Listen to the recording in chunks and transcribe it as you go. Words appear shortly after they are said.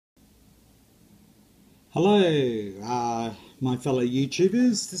Hello, my fellow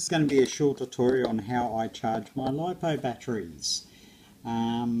YouTubers. This is going to be a short tutorial on how I charge my Lipo batteries.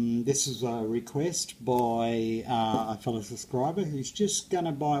 This is a request by a fellow subscriber who's just going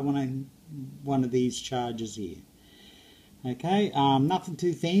to buy one of these chargers here. Okay, nothing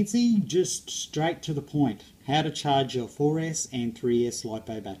too fancy, just straight to the point. How to charge your 4S and 3S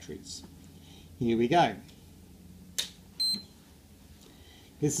Lipo batteries. Here we go.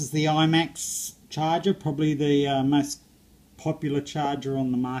 This is the IMAX charger, probably the most popular charger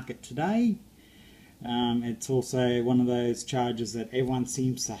on the market today. It's also one of those chargers that everyone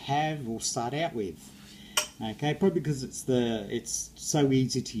seems to have or start out with. Okay, probably because it's so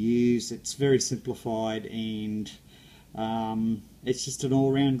easy to use, it's very simplified, and it's just an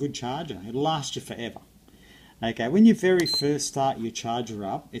all-round good charger. It'll last you forever. Okay, when you very first start your charger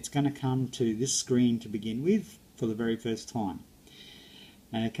up, it's going to come to this screen to begin with for the very first time.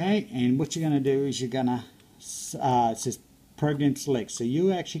 Okay, and what you're going to do is you're going to it says program select. So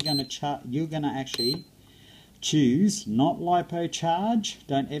you're actually going to actually choose not Lipo charge.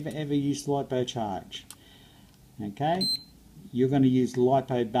 Don't ever use Lipo charge. Okay, you're going to use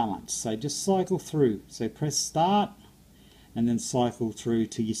Lipo balance. So just cycle through. So press start and then cycle through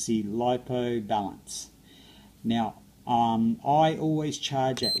till you see Lipo balance. Now I always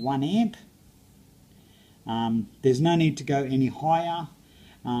charge at 1 amp. There's no need to go any higher.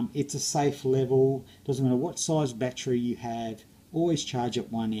 It's a safe level. Doesn't matter what size battery you have, always charge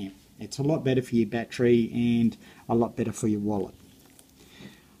at 1 amp. It's a lot better for your battery and a lot better for your wallet.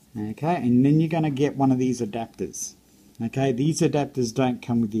 Okay, and then you're going to get one of these adapters. Okay, these adapters don't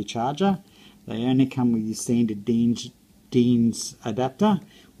come with your charger. They only come with your standard Dean's adapter,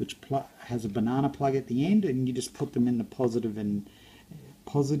 which has a banana plug at the end, and you just put them in the positive and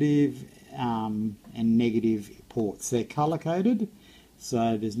negative ports. They're color coded,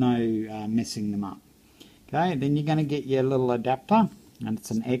 so there's no messing them up. Okay, then you're going to get your little adapter, and it's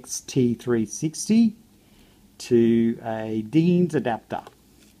an XT360 to a Dean's adapter.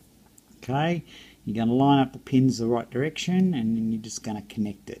 Okay, you're going to line up the pins the right direction, and then you're just going to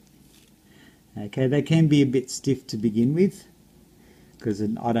connect it. Okay, they can be a bit stiff to begin with, because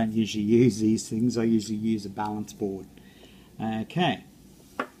I don't usually use these things. I usually use a balance board. Okay,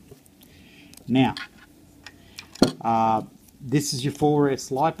 now this is your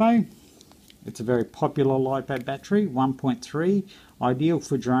 4S Lipo. It's a very popular Lipo battery, 1.3, ideal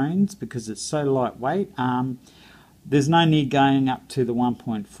for drones because it's so lightweight. There's no need going up to the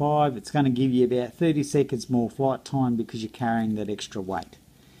 1.5. It's going to give you about 30 seconds more flight time because you're carrying that extra weight.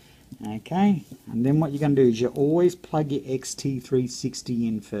 Okay, and then what you're going to do is you always plug your XT360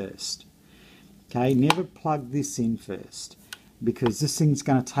 in first. Okay, never plug this in first, because this thing's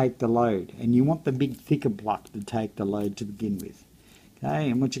going to take the load, and you want the big thicker plug to take the load to begin with.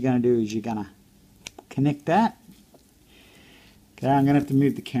 Okay, and what you're going to do is you're going to connect that. Okay, I'm going to have to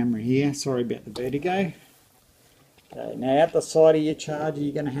move the camera here, sorry about the vertigo. Okay, now at the side of your charger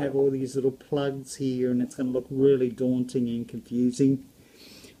you're going to have all these little plugs here, and it's going to look really daunting and confusing.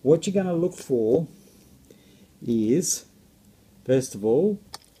 What you're going to look for is, first of all,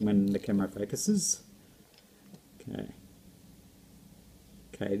 when the camera focuses, okay,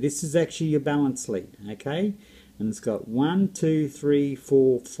 this is actually your balance lead, okay, and it's got 1, 2, 3,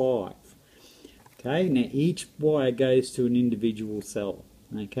 4, 5. Okay, now each wire goes to an individual cell.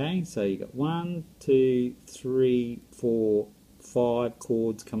 Okay, so you got 1, 2, 3, 4, 5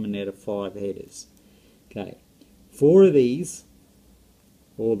 cords coming out of 5 headers. Okay, 4 of these,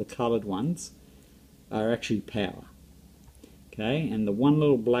 or the coloured ones, are actually power. Okay, and the one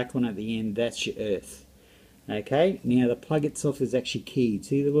little black one at the end, that's your earth. Okay, now the plug itself is actually keyed.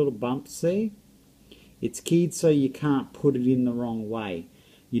 See the little bumps there? It's keyed so you can't put it in the wrong way.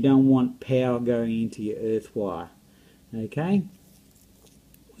 You don't want power going into your earth wire. Okay,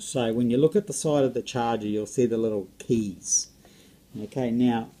 so when you look at the side of the charger, you'll see the little keys. Okay,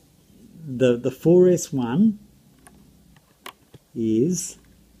 now the 4S one is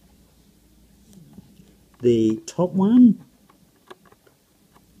the top one,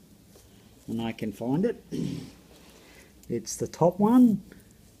 and I can find it. It's the top one,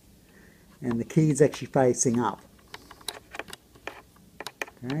 and the key is actually facing up.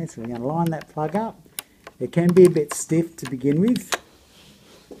 Okay, so we're going to line that plug up. It can be a bit stiff to begin with.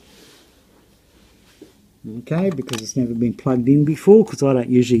 Okay, because it's never been plugged in before, because I don't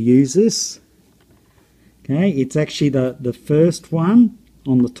usually use this. Okay, it's actually the first one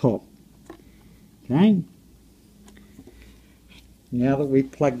on the top. Okay, now that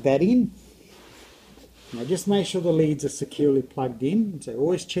we've plugged that in, now just make sure the leads are securely plugged in. So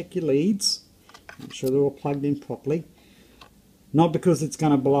always check your leads, make sure they're all plugged in properly. Not because it's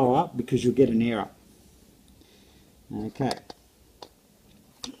going to blow up, because you'll get an error. Okay,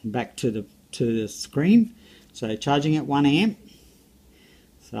 back to the screen. So charging at 1 amp.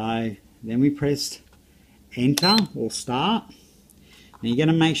 So then we pressed enter or start. Now you're going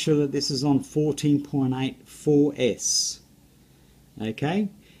to make sure that this is on 14.8 4S. Okay,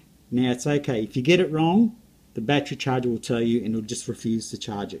 now it's okay. If you get it wrong, the battery charger will tell you and it'll just refuse to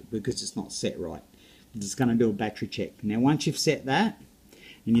charge it because it's not set right. It's going to do a battery check. Now once you've set that,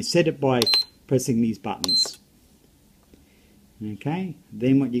 and you set it by pressing these buttons. Okay,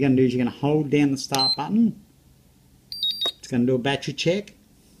 then what you're going to do is you're going to hold down the start button. It's going to do a battery check.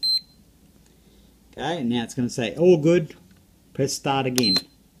 Okay, now it's going to say all good. Press start again.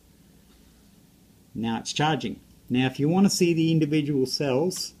 Now it's charging. Now if you want to see the individual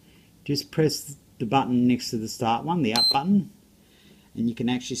cells, just press the button next to the start one, the up button, and you can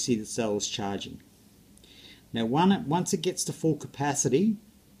actually see the cells charging. Now once it gets to full capacity,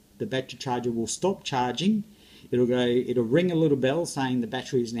 the battery charger will stop charging. It'll ring a little bell saying the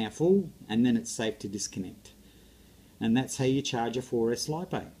battery is now full, and then it's safe to disconnect. And that's how you charge a 4S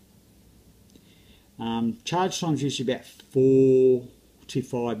Lipo. Charge time is usually about 4 to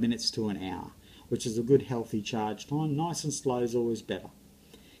 5 minutes to an hour, which is a good healthy charge time. Nice and slow is always better.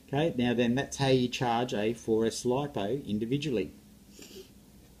 Okay, now then that's how you charge a 4S Lipo individually.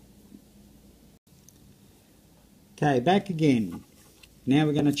 Okay, back again. Now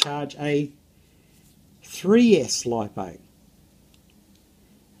we're going to charge a 3S Lipo.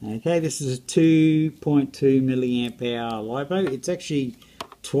 Okay, this is a 2.2 milliamp hour Lipo. It's actually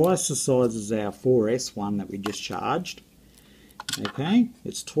twice the size as our 4S one that we just charged. Okay,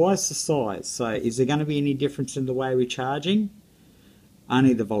 it's twice the size. So is there going to be any difference in the way we're charging?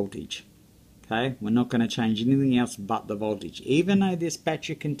 Only the voltage. Okay, we're not going to change anything else but the voltage. Even though this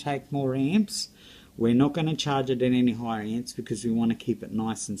battery can take more amps, we're not going to charge it at any higher amps because we want to keep it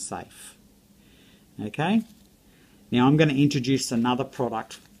nice and safe. Okay, now I'm going to introduce another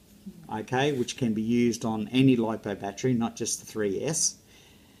product, okay, which can be used on any Lipo battery, not just the 3S.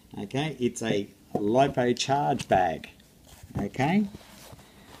 Okay, it's a Lipo charge bag. Okay,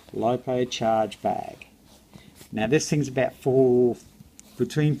 Lipo charge bag. Now this thing's about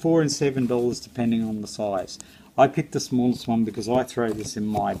between $4 and $7 depending on the size. I picked the smallest one because I throw this in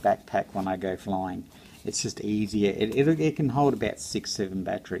my backpack when I go flying. It's just easier. It can hold about 6-7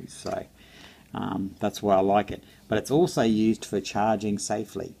 batteries, so that's why I like it. But it's also used for charging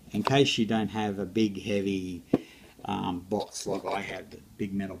safely in case you don't have a big heavy box like I have, the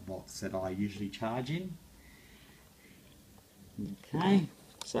big metal box that I usually charge in. Okay,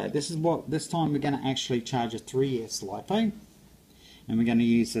 so this time we're going to actually charge a 3S Lipo, and we're going to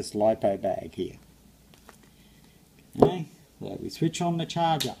use this Lipo bag here. Okay, so we switch on the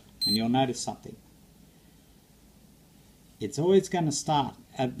charger and you'll notice something. It's always going to start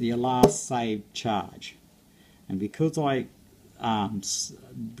at the last saved charge, and because I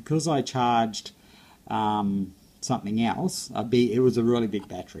charged something else, it was a really big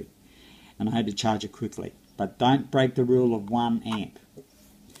battery and I had to charge it quickly. But don't break the rule of 1 amp.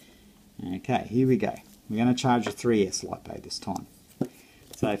 Okay, here we go. We're going to charge a 3S Lipo this time.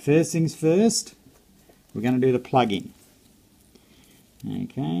 So first things first, we're going to do the plug-in.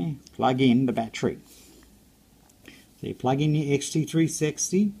 Okay, plug in the battery. So you plug in your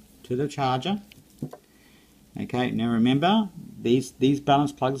XT360 to the charger. Okay, now remember, these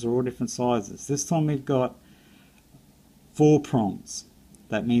balance plugs are all different sizes. This time we've got 4 prongs.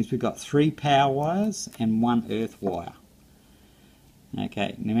 That means we've got 3 power wires and 1 earth wire.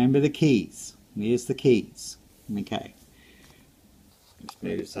 Okay, remember the keys. Here's the keys. Okay, let's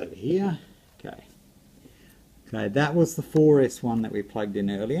move this over here. Okay. Okay, that was the 4S one that we plugged in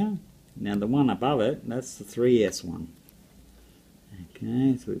earlier. Now the one above it, that's the 3S one.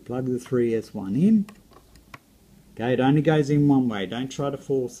 Okay, so we plug the 3S one in. Okay, it only goes in one way. Don't try to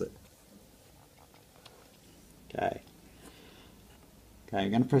force it. Okay. Okay, we're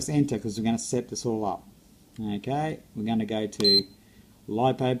going to press enter because we're going to set this all up. Okay, we're going to go to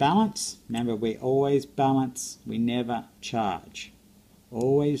Lipo balance. Remember, we always balance, we never charge.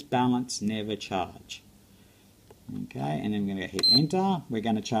 Always balance, never charge. Okay, and then we're going to hit enter. We're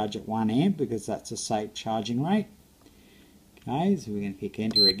going to charge at 1 amp because that's a safe charging rate. Okay, so we're going to click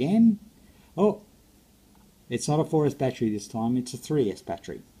enter again. Oh, it's not a 4S battery this time, it's a 3S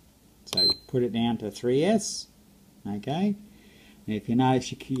battery. So put it down to 3S. Okay. And if you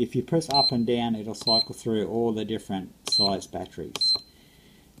notice, if you press up and down, it'll cycle through all the different size batteries.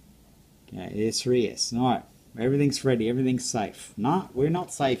 Okay, there's 3S. Alright, everything's ready, everything's safe. No, we're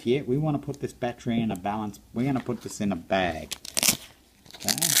not safe yet. We want to put this battery in a balance. We're going to put this in a bag.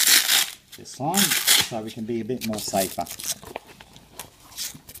 Okay, this time, so we can be a bit more safer.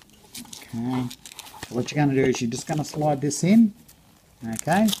 Okay, what you're going to do is you're just going to slide this in,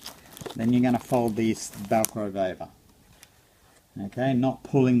 okay, then you're going to fold this Velcro over, okay, not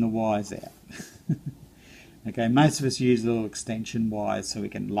pulling the wires out. Okay, most of us use little extension wires so we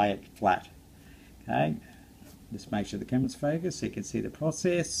can lay it flat. Okay, just make sure the camera's focused so you can see the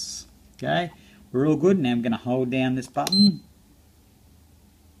process. Okay, we're all good. Now I'm going to hold down this button.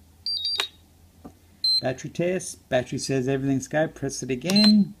 Battery test. Battery says everything's go. Press it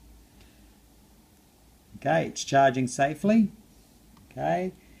again. Okay, it's charging safely.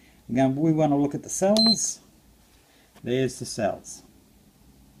 Okay, we want to look at the cells. There's the cells.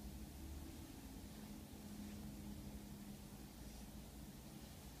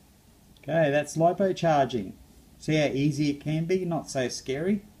 Okay, that's Lipo charging. See how easy it can be, not so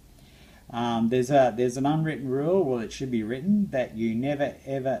scary. There's an unwritten rule, well it should be written, that you never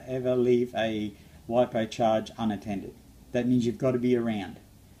ever leave a Lipo charge unattended. That means you've got to be around.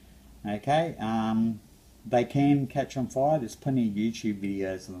 Okay, they can catch on fire. There's plenty of YouTube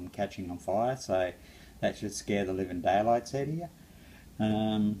videos of them catching on fire, so that should scare the living daylights out of you.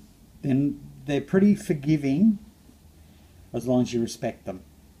 Then they're pretty forgiving as long as you respect them.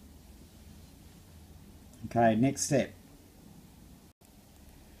 Okay, next step.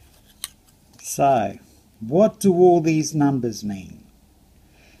 So, what do all these numbers mean?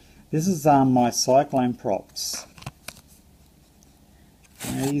 This is my cyclone props.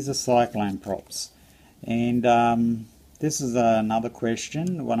 Now, these are cyclone props. And this is another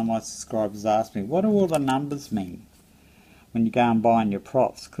question. One of my subscribers asked me, what do all the numbers mean when you go and buy your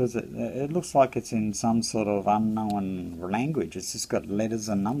props? Because it looks like it's in some sort of unknown language. It's just got letters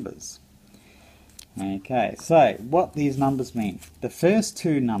and numbers. Okay, so what these numbers mean. The first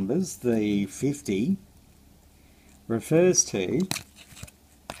two numbers, the 50, refers to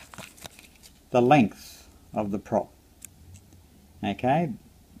the length of the prop. Okay,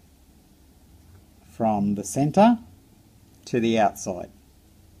 from the center to the outside.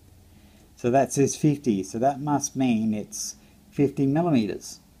 So that says 50, so that must mean it's 50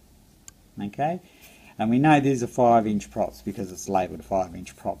 millimeters. Okay, and we know these are 5-inch props because it's labelled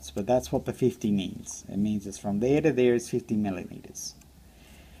 5-inch props, but that's what the 50 means. It means it's from there to there is 50 millimeters.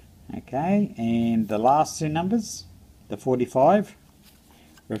 Okay, and the last two numbers, the 45,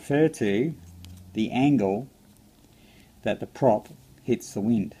 refer to the angle that the prop hits the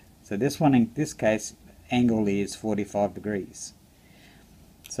wind. So this one, in this case, angle is 45 degrees.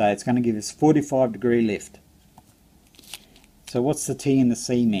 So it's going to give us 45 degree lift. So what's the T and the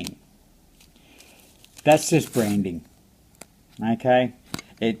C mean? That's just branding. Okay,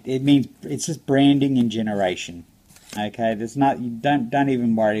 it means it's just branding and generation. Okay, there's not, you don't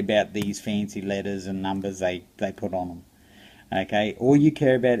even worry about these fancy letters and numbers they put on them. Okay, all you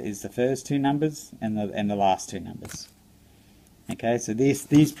care about is the first two numbers and the last two numbers. Okay, so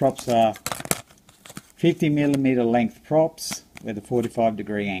these props are 50 millimeter length props with a 45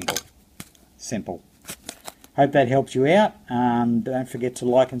 degree angle. Simple. Hope that helps you out. Don't forget to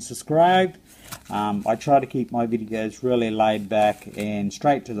like and subscribe. I try to keep my videos really laid back and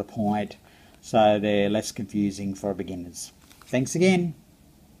straight to the point so they're less confusing for beginners. Thanks again.